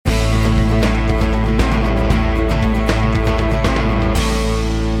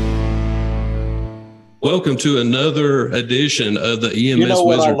Welcome to another edition of the You EMS know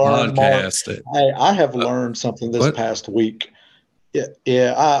what I Wizard learned, Mark? podcast. I have learned something this What? past week. Yeah,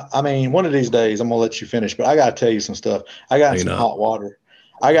 yeah. I mean, one of these days I'm gonna let you finish, but I gotta tell you some stuff. I got in Hang some on. hot water.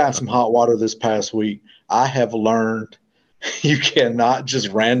 I got in some hot water this past week. I have learned you cannot just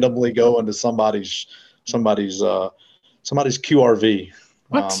randomly go into somebody's somebody's QRV.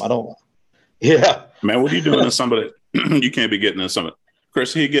 What? I don't. Yeah. Man, what are you doing to somebody? You can't be getting in somebody.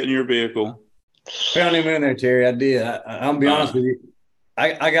 Chris, he get in your vehicle. Found him in there, Terry. I did. I'll be honest with you.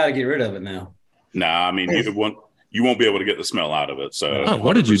 I got to get rid of it now. Nah, I mean you won't be able to get the smell out of it. So, Oh,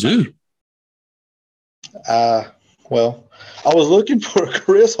 what did you do? Well, I was looking for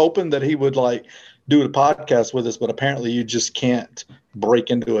Chris, hoping that he would like do a podcast with us, but apparently you just can't break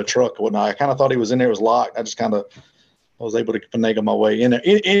into a truck or whatnot. I kind of thought he was in there, it was locked. I was able to finagle my way in there.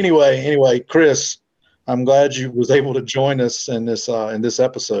 Anyway, Chris, I'm glad you was able to join us in this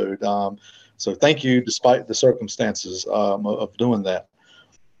episode. So thank you, despite the circumstances of doing that.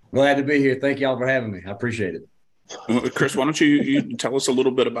 Glad to be here. Thank y'all for having me. I appreciate it. Well, Chris, why don't you tell us a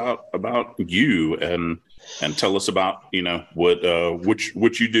little bit about you and tell us about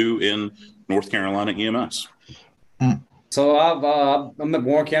what you do in North Carolina EMS. So I'm at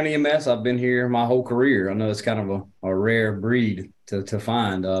Warren County EMS. I've been here my whole career. I know it's kind of a rare breed to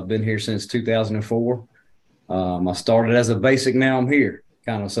find. I've been here since 2004. I started as a basic. Now I'm here,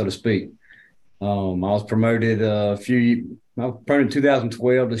 kind of so to speak. I was promoted I was promoted in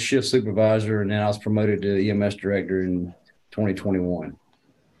 2012 to shift supervisor, and then I was promoted to EMS director in 2021.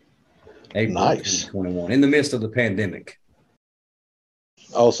 April Nice. 2021, in the midst of the pandemic.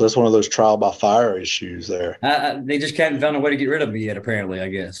 Oh, so that's one of those trial by fire issues there. They just haven't found a way to get rid of me yet, apparently, I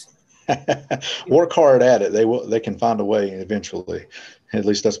guess. Work hard at it. They can find a way eventually. At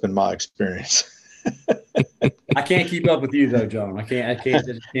least that's been my experience. I can't keep up with you though, John. I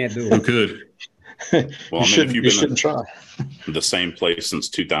just can't do Who it. could? Well, If you've you been shouldn't try. the same place since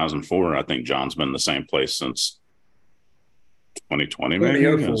 2004, I think John's been the same place since 2020, maybe.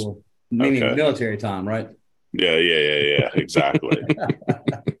 2004, meaning Okay. military time, right? Yeah, exactly.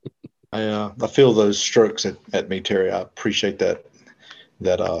 I feel those strokes at me, Terry. I appreciate that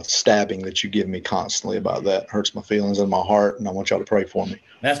stabbing that you give me constantly about that. Hurts my feelings in my heart, and I want y'all to pray for me.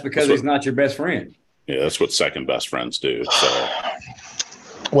 That's because he's not your best friend. Yeah, that's what second best friends do. So,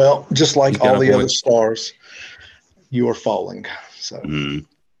 Well, just like He's got all a the point. other stars, you are falling. So,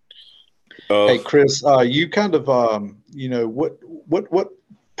 uh, hey, Chris, you kind of, what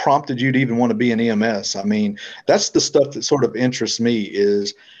prompted you to even want to be an EMS? I mean, that's the stuff that sort of interests me.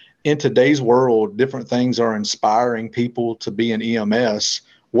 Is in today's world, different things are inspiring people to be an EMS.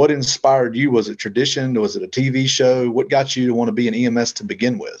 What inspired you? Was it tradition? Was it a TV show? What got you to want to be an EMS to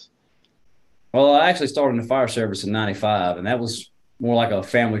begin with? Well, I actually started in the fire service in '95, and that was more like a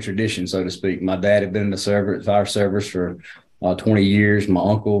family tradition, so to speak. My dad had been in the fire service for 20 years. My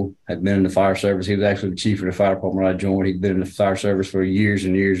uncle had been in the fire service. He was actually the chief of the fire department when I joined. He'd been in the fire service for years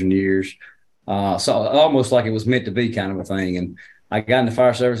and years and years. So almost like it was meant to be kind of a thing. And I got in the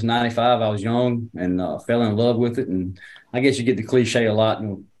fire service in '95. I was young and fell in love with it. And I guess you get the cliche a lot,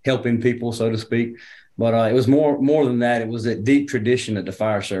 helping people, so to speak. But it was more than that. It was that deep tradition that the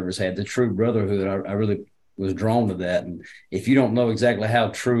fire service had, the true brotherhood. I really was drawn to that. And if you don't know exactly how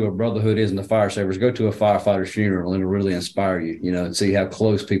true a brotherhood is in the fire service, go to a firefighter's funeral and it'll really inspire you, and see how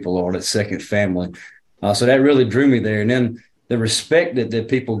close people are, that second family. So that really drew me there. And then the respect that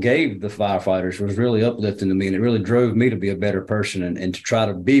people gave the firefighters was really uplifting to me. And it really drove me to be a better person and to try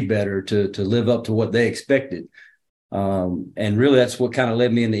to be better, to live up to what they expected. And really that's what kind of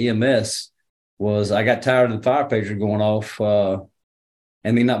led me into EMS. Was I got tired of the fire pager going off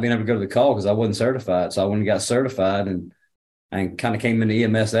and me not being able to go to the call because I wasn't certified. So I went and got certified and kind of came into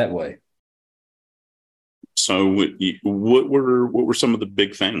EMS that way. So what were some of the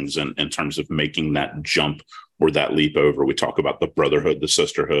big things in terms of making that jump or that leap over? We talk about the brotherhood, the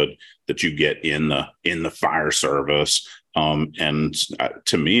sisterhood that you get in the fire service. And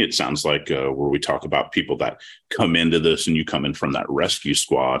to me, it sounds like where we talk about people that come into this and you come in from that rescue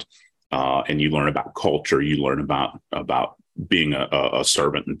squad. And you learn about culture, you learn about being a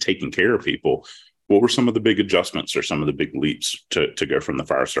servant and taking care of people. What were some of the big adjustments or some of the big leaps to go from the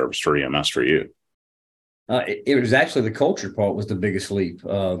fire service to EMS for you? It was actually the culture part was the biggest leap.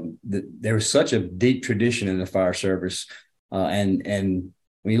 There was such a deep tradition in the fire service. And when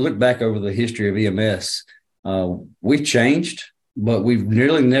you look back over the history of EMS, we've changed. But we've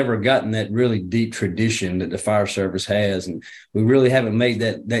really never gotten that really deep tradition that the fire service has. And we really haven't made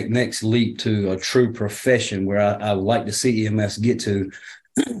that next leap to a true profession where I would like to see EMS get to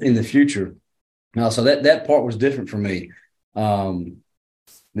in the future. So that part was different for me. The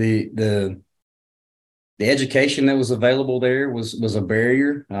the education that was available there was a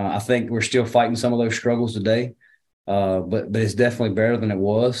barrier. I think we're still fighting some of those struggles today, but it's definitely better than it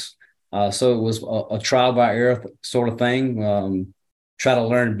was. So it was a trial by error sort of thing. Try to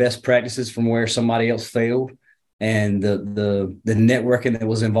learn best practices from where somebody else failed. And the networking that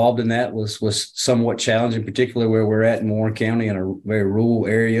was involved in that was somewhat challenging, particularly where we're at in Warren County, in a very rural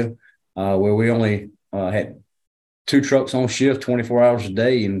area, where we only had 2 trucks on shift 24 hours a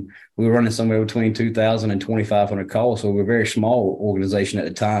day, and we were running somewhere between 2,000 and 2,500 calls. So we were a very small organization at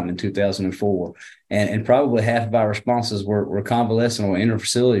the time in 2004. And probably half of our responses were convalescent or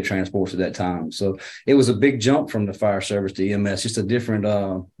inter-facility transports at that time. So it was a big jump from the fire service to EMS, just a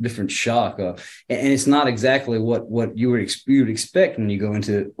different shock. And it's not exactly what you would expect when you go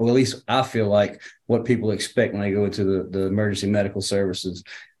into, or at least I feel like what people expect when they go into the emergency medical services.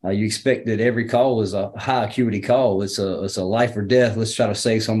 You expect that every call is a high acuity call. It's a life or death. Let's try to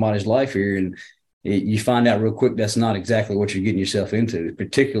save somebody's life here. And you find out real quick that's not exactly what you're getting yourself into,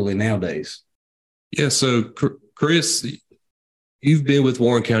 particularly nowadays. Yeah. So, Chris, you've been with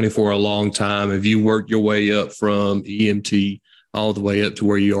Warren County for a long time. Have you worked your way up from EMT all the way up to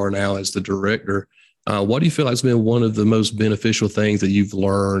where you are now as the director? What do you feel like has been one of the most beneficial things that you've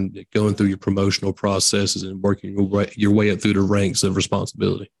learned going through your promotional processes and working your way up through the ranks of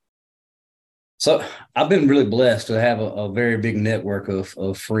responsibility? So I've been really blessed to have a very big network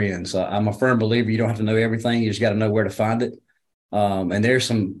of friends. I'm a firm believer you don't have to know everything. You just got to know where to find it. And there's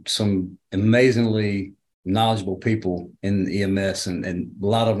some amazingly knowledgeable people in the EMS, and a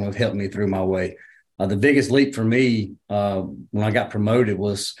lot of them have helped me through my way. The biggest leap for me when I got promoted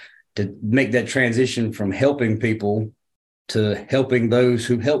was to make that transition from helping people to helping those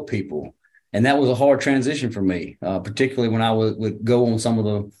who help people. And that was a hard transition for me, particularly when I would go on some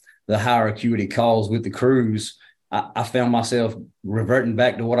of the higher acuity calls with the crews. I found myself reverting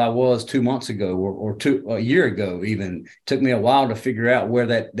back to what I was 2 months ago or a year ago. Even it took me a while to figure out where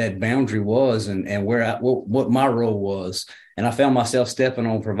that boundary was and where what my role was. And I found myself stepping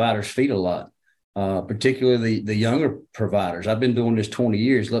on providers' feet a lot, particularly the younger providers. I've been doing this 20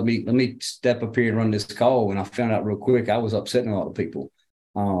 years. Let me step up here and run this call. And I found out real quick I was upsetting a lot of people.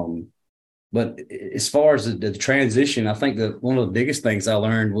 But as far as the transition, I think that one of the biggest things I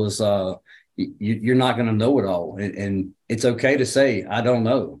learned was you're not going to know it all. And it's okay to say, I don't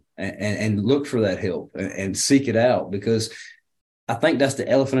know, and look for that help and seek it out, because I think that's the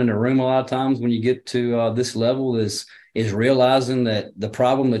elephant in the room a lot of times when you get to this level is realizing that the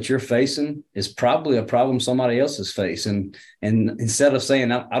problem that you're facing is probably a problem somebody else is facing. And instead of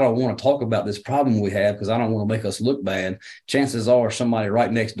saying, I don't want to talk about this problem we have because I don't want to make us look bad, chances are somebody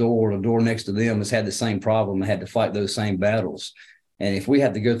right next door or the door next to them has had the same problem and had to fight those same battles. And if we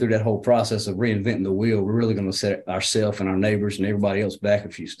have to go through that whole process of reinventing the wheel, we're really going to set ourselves and our neighbors and everybody else back a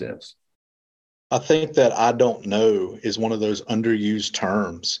few steps. I think that I don't know is one of those underused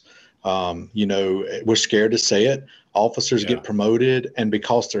terms. We're scared to say it. Officers get promoted, and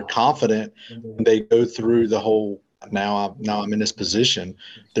because they're confident, they go through the whole, now I'm in this position,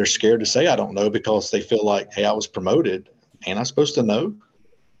 they're scared to say I don't know because they feel like, hey, I was promoted. Ain't I supposed to know?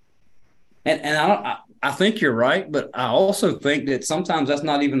 And I think you're right, but I also think that sometimes that's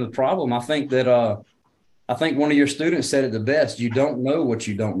not even the problem. I think that one of your students said it the best. You don't know what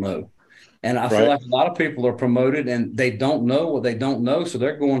you don't know. And I feel like a lot of people are promoted and they don't know what they don't know. So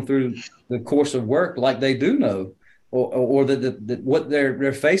they're going through the course of work like they do know, or that what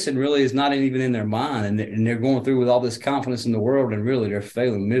they're facing really is not even in their mind. And they're going through with all this confidence in the world, and really they're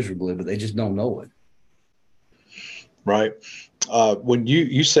failing miserably, but they just don't know it. Right. When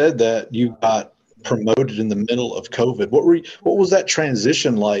you said that you got promoted in the middle of COVID, what was that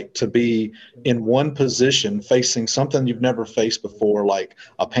transition like to be in one position facing something you've never faced before, like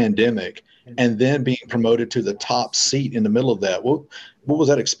a pandemic, and then being promoted to the top seat in the middle of that? What was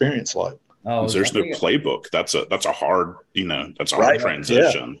that experience like? There's no playbook. That's a hard, hard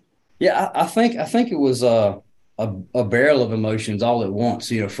transition. Yeah, I think it was a barrel of emotions all at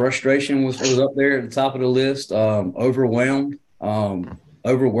once. Frustration was up there at the top of the list. Overwhelmed,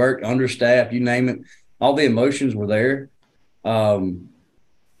 overworked, understaffed, you name it. All the emotions were there. And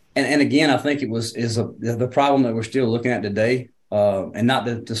again, I think is the problem that we're still looking at today. And not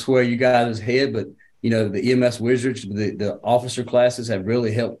to swear you guys' head, but the EMS wizards, the officer classes have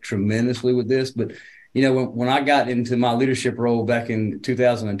really helped tremendously with this. But when I got into my leadership role back in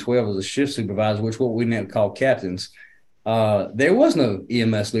 2012 as a shift supervisor, which what we now call captains, there was no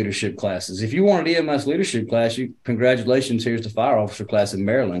EMS leadership classes. If you wanted EMS leadership class, congratulations, here's the fire officer class in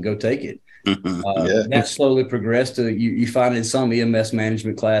Maryland. Go take it. That slowly progressed to you find in some EMS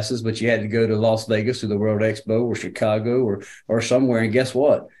management classes, but you had to go to Las Vegas to the World Expo or Chicago or somewhere. And guess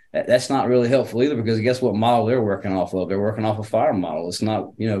what? that's not really helpful either, because guess what model they're working off of? They're working off a fire model. It's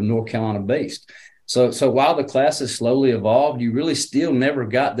not, North Carolina based. So while the classes slowly evolved, you really still never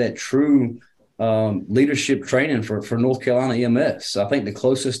got that true leadership training for North Carolina EMS. I think the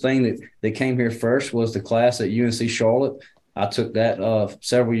closest thing that came here first was the class at UNC Charlotte. I took that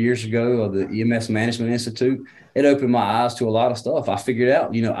several years ago of the EMS Management Institute. It opened my eyes to a lot of stuff. I figured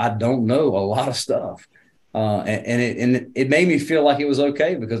out, I don't know a lot of stuff. And it made me feel like it was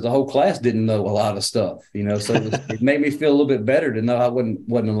okay, because the whole class didn't know a lot of stuff, so it made me feel a little bit better to know I wasn't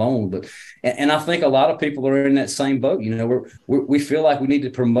alone. But, and I think a lot of people are in that same boat. We feel like we need to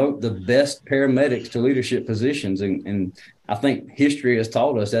promote the best paramedics to leadership positions. And I think history has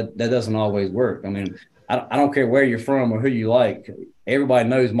taught us that doesn't always work. I mean, I don't care where you're from or who you like. Everybody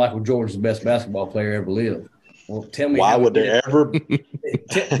knows Michael Jordan's the best basketball player ever lived. Well, tell me why would there ever?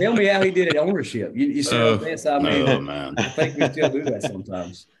 Tell me how he did it ownership. You see what I'm saying? Oh, man. I think we still do that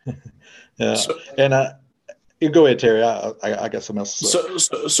sometimes. Yeah, and you go ahead, Terry. I got something else to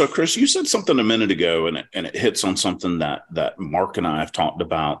say. So Chris, you said something a minute ago, and it hits on something that Mark and I have talked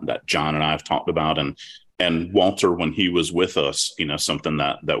about, that John and I have talked about, and Walter when he was with us. Something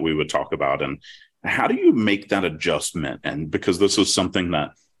that we would talk about, and how do you make that adjustment? And because this is something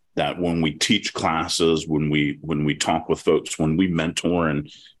that when we teach classes, when we talk with folks, when we mentor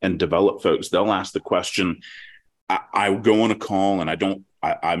and develop folks, they'll ask the question. I go on a call and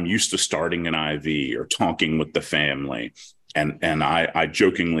I'm used to starting an IV or talking with the family. And I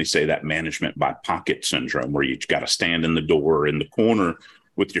jokingly say that management by pocket syndrome, where you got to stand in the door in the corner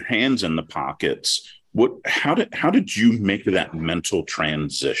with your hands in the pockets. How did you make that mental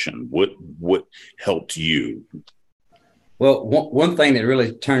transition? What helped you? Well, one thing that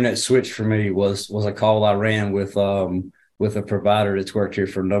really turned that switch for me was a call I ran with a provider that's worked here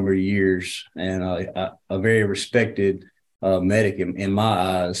for a number of years, and a very respected medic in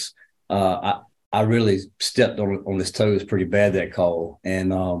my eyes. I really stepped on his toes pretty bad that call,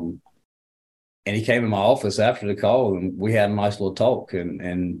 and he came in my office after the call, and we had a nice little talk,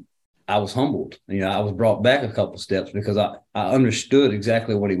 and I was humbled. I was brought back a couple steps, because I understood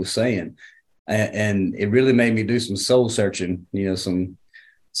exactly what he was saying. And it really made me do some soul searching, some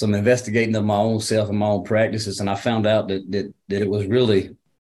investigating of my own self and my own practices. And I found out that it was really,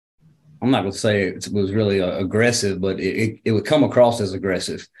 I'm not going to say it was really aggressive, but it would come across as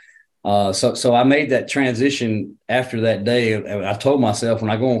aggressive. So I made that transition after that day. I told myself,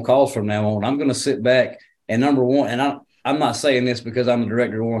 when I go on calls from now on, I'm going to sit back and, number one, and I'm not saying this because I'm the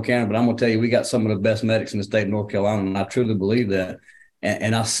director of Warren County, but I'm going to tell you, we got some of the best medics in the state of North Carolina, and I truly believe that.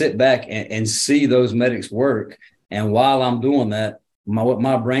 And I sit back and see those medics work. And while I'm doing that, what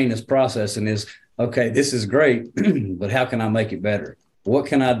my brain is processing is, okay, this is great, but how can I make it better? What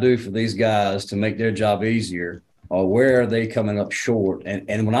can I do for these guys to make their job easier? Or where are they coming up short?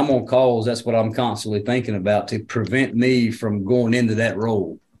 And when I'm on calls, that's what I'm constantly thinking about, to prevent me from going into that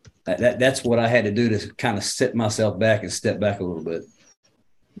role. That's what I had to do to kind of set myself back and step back a little bit.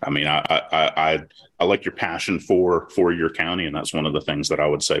 I mean, I like your passion for your county, and that's one of the things that I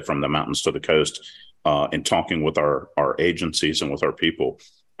would say from the mountains to the coast. In talking with our agencies and with our people,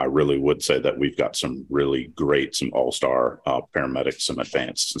 I really would say that we've got some really great, some all-star paramedics, some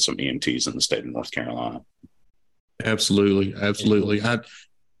advanced, and some EMTs in the state of North Carolina. Absolutely.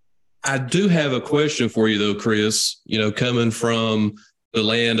 I do have a question for you, though, Chris. Coming from the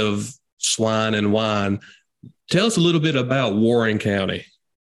land of swine and wine, tell us a little bit about Warren County.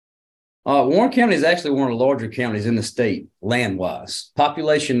 Warren County is actually one of the larger counties in the state, land-wise.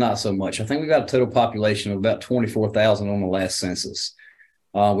 Population, not so much. I think we got a total population of about 24,000 on the last census.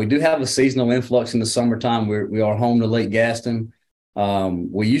 We do have a seasonal influx in the summertime. We are home to Lake Gaston.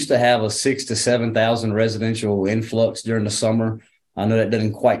 We used to have a 6,000 to 7,000 residential influx during the summer. I know that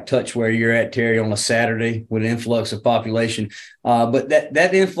doesn't quite touch where you're at, Terry, on a Saturday with an influx of population. But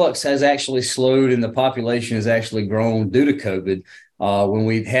that influx has actually slowed, and the population has actually grown due to COVID. When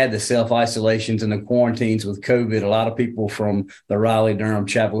we've had the self-isolations and the quarantines with COVID, a lot of people from the Raleigh, Durham,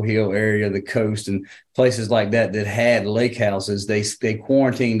 Chapel Hill area, the coast, and places like that had lake houses, they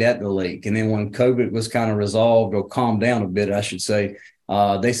quarantined at the lake. And then when COVID was kind of resolved, or calmed down a bit, I should say,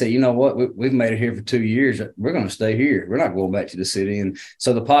 they said, you know what, we've made it here for 2 years. We're going to stay here. We're not going back to the city. And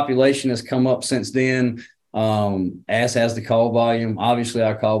so the population has come up since then, as has the call volume. Obviously,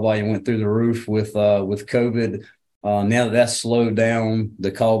 our call volume went through the roof with COVID. Now that that's slowed down,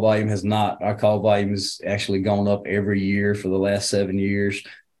 the call volume has not. Our call volume has actually gone up every year for the last 7 years.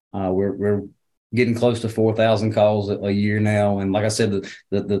 We're getting close to 4,000 calls a year now. And like I said,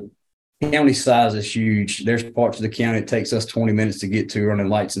 the county size is huge. There's parts of the county it takes us 20 minutes to get to, running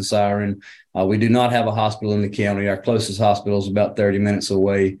lights and siren. We do not have a hospital in the county. Our closest hospital is about 30 minutes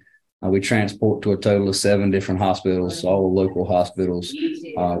away. We transport to a total of 7 different hospitals, all local hospitals.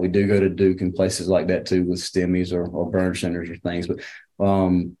 We do go to Duke and places like that too, with STEMIs or burn centers or things. But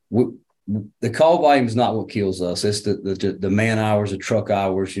the call volume is not what kills us. It's the man hours, the truck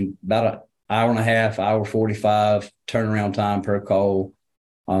hours, about an hour and a half, hour 45 turnaround time per call.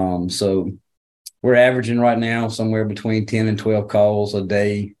 So we're averaging right now somewhere between 10 and 12 calls a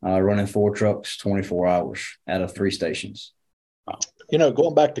day, running 4 trucks, 24 hours out of 3 stations.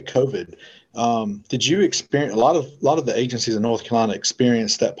 Going back to COVID, did you experience a lot of the agencies in North Carolina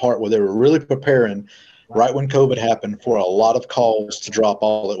experienced that part where they were really preparing right when COVID happened for a lot of calls to drop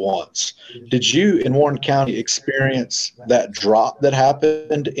all at once? Did you in Warren County experience that drop that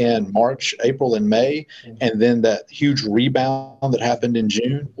happened in March, April, and May, and then that huge rebound that happened in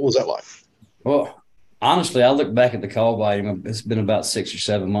June? What was that like? Well, honestly, I look back at the call volume. It's been about 6 or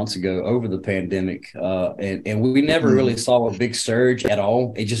 7 months ago over the pandemic, and we never really saw a big surge at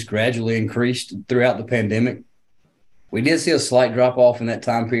all. It just gradually increased throughout the pandemic. We did see a slight drop off in that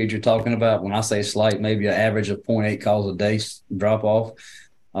time period you're talking about. When I say slight, maybe an average of 0.8 calls a day drop off.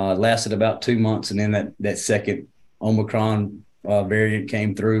 It lasted about 2 months, and then that second Omicron variant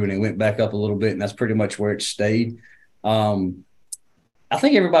came through, and it went back up a little bit, and that's pretty much where it stayed. I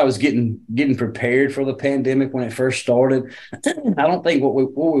think everybody was getting prepared for the pandemic when it first started. I don't think what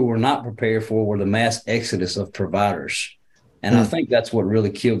we were not prepared for were the mass exodus of providers. And I think that's what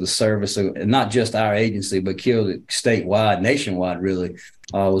really killed the service, and not just our agency, but killed it statewide, nationwide, really,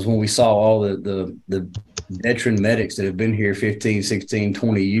 was when we saw all the veteran medics that have been here 15, 16,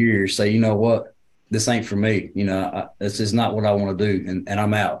 20 years say, you know what, this ain't for me. This is not what I want to do, and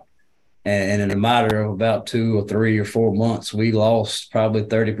I'm out. And in a matter of about 2 or 3 or 4 months, we lost probably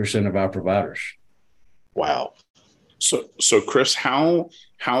 30% of our providers. Wow. So Chris, how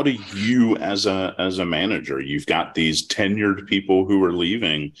do you as a manager, you've got these tenured people who are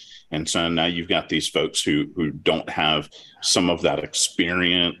leaving, and so now you've got these folks who don't have some of that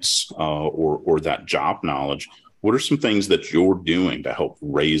experience or that job knowledge. What are some things that you're doing to help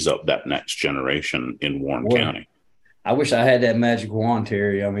raise up that next generation in Warren County? I wish I had that magic wand,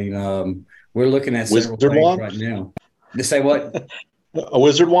 Terry. I mean, we're looking at several things right now. To say what? A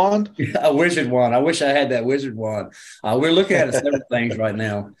wizard wand? A wizard wand. I wish I had that wizard wand. We're looking at several things right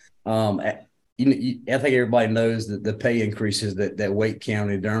now. I think everybody knows that the pay increases that Wake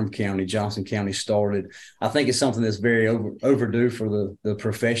County, Durham County, Johnson County started. I think it's something that's very overdue for the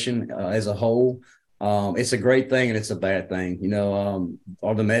profession as a whole. It's a great thing and it's a bad thing.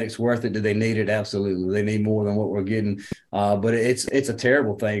 Are the medics worth it? Do they need it? Absolutely. They need more than what we're getting. But it's a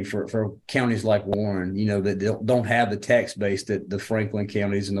terrible thing for counties like Warren, that don't have the tax base that the Franklin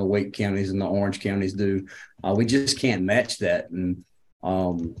counties and the Wake counties and the Orange counties do. We just can't match that. And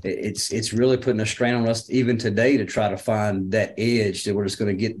it's really putting a strain on us even today to try to find that edge that we're just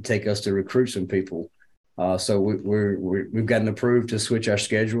going to take us to recruit some people. So we've gotten approved to switch our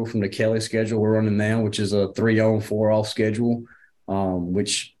schedule from the Kelly schedule we're running now, which is a 3-on, 4-off schedule,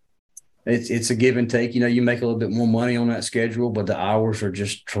 which it's a give and take. You make a little bit more money on that schedule, but the hours are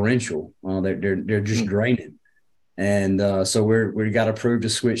just torrential. They're just draining. And so we got approved to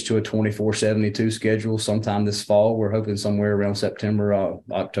switch to a 24/72 schedule sometime this fall. We're hoping somewhere around September,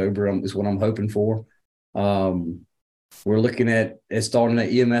 October is what I'm hoping for. We're looking at starting an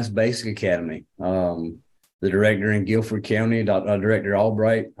EMS Basic Academy. The director in Guilford County, Director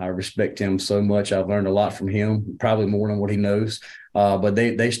Albright, I respect him so much. I've learned a lot from him, probably more than what he knows. But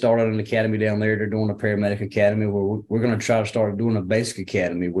they started an academy down there. They're doing a paramedic academy where we're going to try to start doing a basic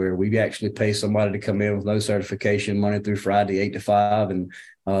academy where we actually pay somebody to come in with no certification Monday through Friday, 8 to 5, and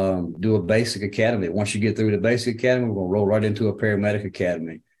do a basic academy. Once you get through the basic academy, we're going to roll right into a paramedic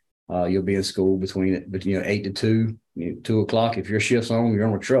academy. You'll be in school between 8 to 2, 2 o'clock. If your shift's on, you're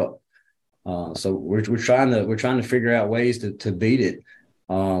on a truck. So we're trying to figure out ways to beat it,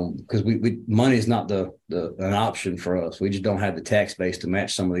 because money is not an option for us. We just don't have the tax base to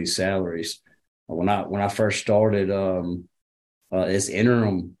match some of these salaries. When I first started as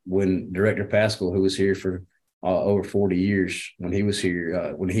interim, when Director Pascal, who was here for over 40 years, when he was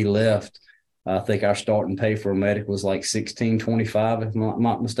here, when he left, I think our starting pay for a medic was like $16.25, if I'm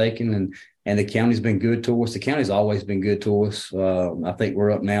not mistaken, and the county's been good to us. The county's always been good to us. I think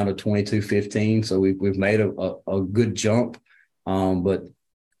we're up now to $22.15, so we've made a good jump. But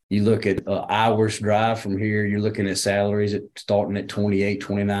you look at hours drive from here, you're looking at salaries starting at $28,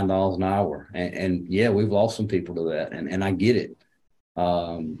 $29 an hour, and yeah, we've lost some people to that, and I get it.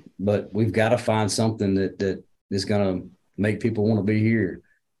 But we've got to find something that is going to make people want to be here.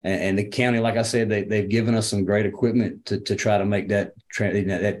 And the county, like I said, they've given us some great equipment to try to make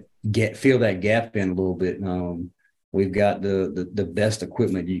fill that gap in a little bit. We've got the best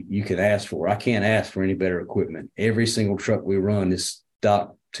equipment you can ask for. I can't ask for any better equipment. Every single truck we run is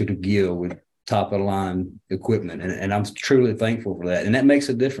stocked to the gill with top of the line equipment. And I'm truly thankful for that. And that makes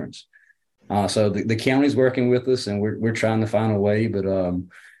a difference. So the county's working with us, and we're trying to find a way, but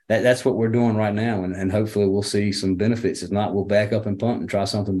that's what we're doing right now. And hopefully we'll see some benefits. If not, we'll back up and punt and try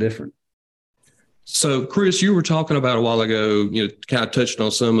something different. So, Chris, you were talking about a while ago, kind of touching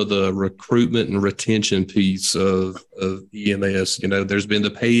on some of the recruitment and retention piece of EMS. There's been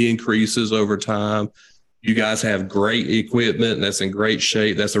the pay increases over time. You guys have great equipment, and that's in great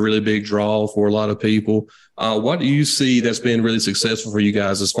shape. That's a really big draw for a lot of people. What do you see that's been really successful for you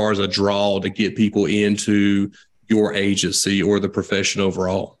guys as far as a draw to get people into your agency or the profession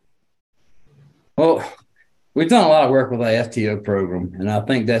overall? Well, we've done a lot of work with our FTO program, and I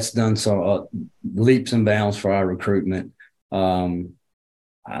think that's done some leaps and bounds for our recruitment.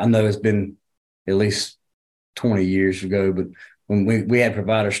 I know it's been at least 20 years ago, but when we had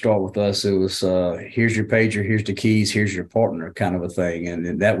providers start with us, it was here's your pager, here's the keys, here's your partner kind of a thing.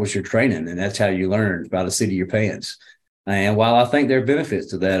 And that was your training, and that's how you learned by the seat of your pants. And while I think there are benefits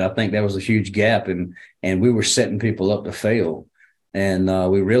to that, I think there was a huge gap, and we were setting people up to fail. And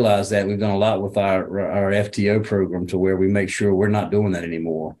we realized that we've done a lot with our FTO program to where we make sure we're not doing that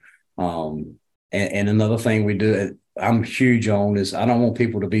anymore. And another thing we do, I'm huge on, is I don't want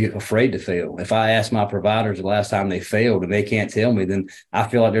people to be afraid to fail. If I ask my providers the last time they failed and they can't tell me, then I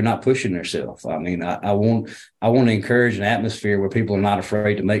feel like they're not pushing themselves. I mean, I want to encourage an atmosphere where people are not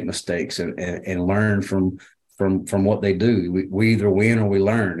afraid to make mistakes and learn from what they do. We either win or we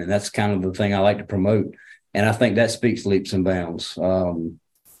learn, and that's kind of the thing I like to promote. And I think that speaks leaps and bounds.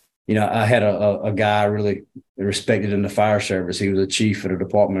 I had a guy I really respected in the fire service. He was a chief at a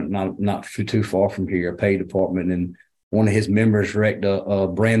department not too far from here, a pay department. And one of his members wrecked a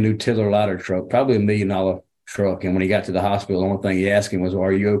brand new tiller ladder truck, probably $1 million truck. And when he got to the hospital, the only thing he asked him was,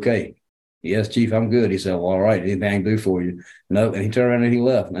 "Are you okay?" "Yes, chief, I'm good." He said, "Well, all right, anything I can do for you?" "No." And he turned around and he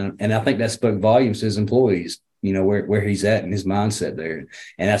left. And I think that spoke volumes to his employees, where he's at and his mindset there.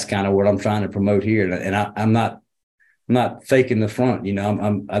 And that's kind of what I'm trying to promote here. And I'm not faking the front,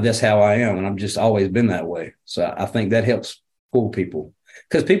 that's how I am. And I've just always been that way. So I think that helps pull people,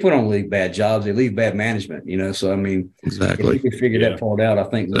 because people don't leave bad jobs. They leave bad management, So, I mean, exactly. If we can figure that part out, I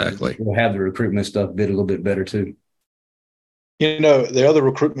think exactly. we'll have the recruitment stuff bid a little bit better too. The other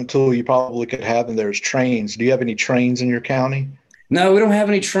recruitment tool you probably could have in there is trains. Do you have any trains in your county? No, we don't have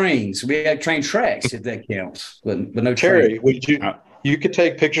any trains. We have train tracks, if that counts, but no Terry, train. you could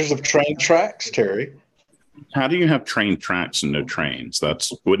take pictures of train tracks, Terry. How do you have train tracks and no trains?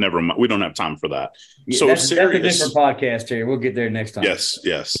 We don't have time for that. Yeah, so that's a different podcast, Terry. We'll get there next time. Yes.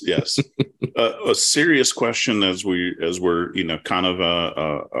 A serious question as we're kind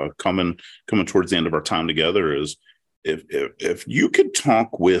of coming towards the end of our time together is, if you could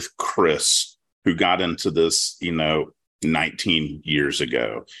talk with Chris, who got into this, 19 years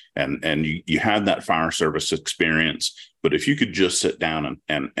ago, and you had that fire service experience, but if you could just sit down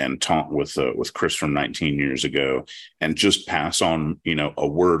and talk with Chris from 19 years ago and just pass on, a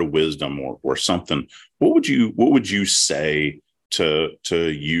word of wisdom or something, what would you say to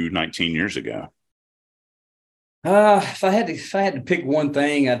you 19 years ago? If I had to pick one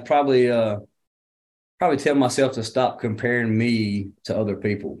thing, I'd probably tell myself to stop comparing me to other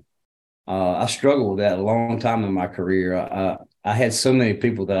people. I struggled with that a long time in my career. I had so many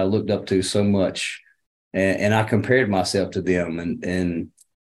people that I looked up to so much, and I compared myself to them. And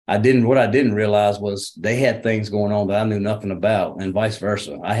what I didn't realize was they had things going on that I knew nothing about, and vice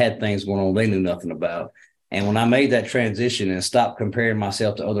versa. I had things going on they knew nothing about. And when I made that transition and stopped comparing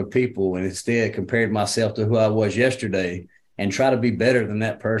myself to other people, and instead compared myself to who I was yesterday, and try to be better than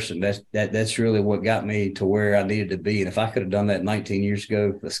that person, that's really what got me to where I needed to be. And if I could have done that 19 years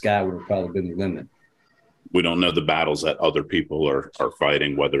ago, the sky would have probably been the limit. We don't know the battles that other people are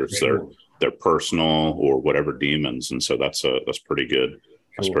fighting, whether it's their personal or whatever demons. And so that's pretty good.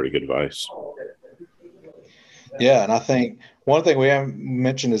 That's pretty good advice. Yeah. And I think one thing we haven't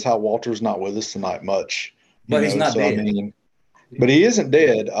mentioned is how Walter's not with us tonight much. But he's not dead. But he isn't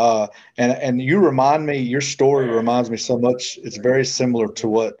dead. And you remind me, your story reminds me so much. It's very similar to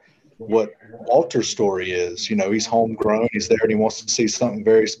what Walter's story is. He's homegrown. He's there and he wants to see something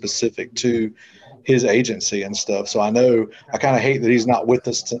very specific too. his agency and stuff. So I kind of hate that he's not with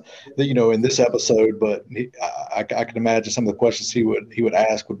us, in this episode. But I can imagine some of the questions he would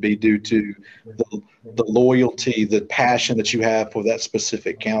ask would be due to the loyalty, the passion that you have for that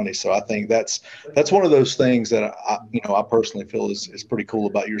specific county. So I think that's one of those things that I personally feel is pretty cool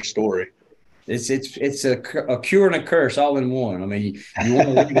about your story. It's a cure and a curse all in one. I mean, you want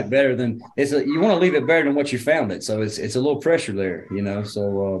to leave it better than you want to leave it better than what you found it. So it's a little pressure there,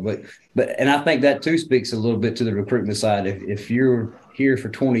 So, but I think that too speaks a little bit to the recruitment side. If you're here for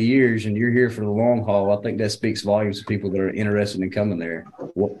 20 years and you're here for the long haul, I think that speaks volumes to people that are interested in coming there.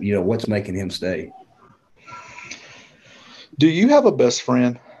 What's making him stay? Do you have a best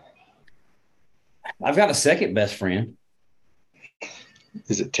friend? I've got a second best friend.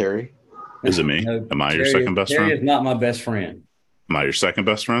 Is it Terry? Is it me? No, Am I your second best friend? Terry is not my best friend. Am I your second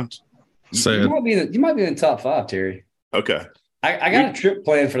best friend? You might be in the top 5, Terry. Okay. I got a trip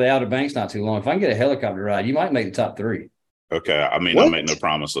planned for the Outer Banks not too long. If I can get a helicopter ride, you might make the top 3. Okay. I mean, I'll make no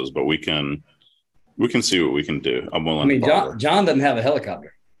promises, but we can see what we can do. I'm willing. I mean, John doesn't have a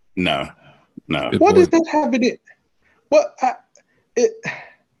helicopter. No. What does that have in it? What?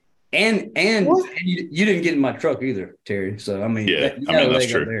 And you didn't get in my truck either, Terry. So I mean, that's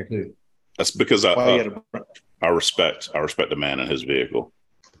true. There too. That's because I respect the man in his vehicle.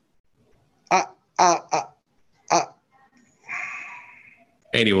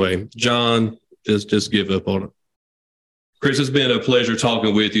 Anyway, John, just give up on it. Chris, it's been a pleasure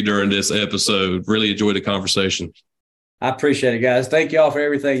talking with you during this episode. Really enjoyed the conversation. I appreciate it, guys. Thank y'all for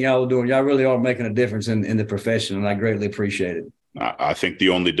everything y'all are doing. Y'all really are making a difference in the profession, and I greatly appreciate it. I think the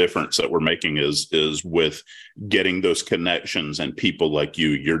only difference that we're making is with getting those connections and people like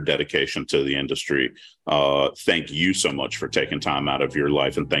you, your dedication to the industry. Thank you so much for taking time out of your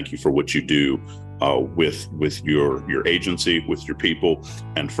life, and thank you for what you do with your agency, with your people,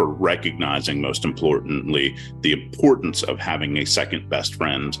 and for recognizing, most importantly, the importance of having a second best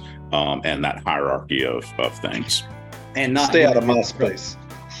friend and that hierarchy of things. And not stay out of my space.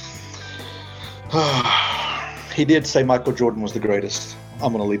 He did say Michael Jordan was the greatest.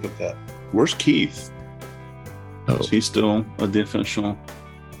 I'm going to leave it at that. Where's Keith? Is he still a defensive?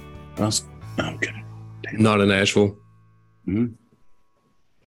 Okay. Not in Nashville. Mm-hmm.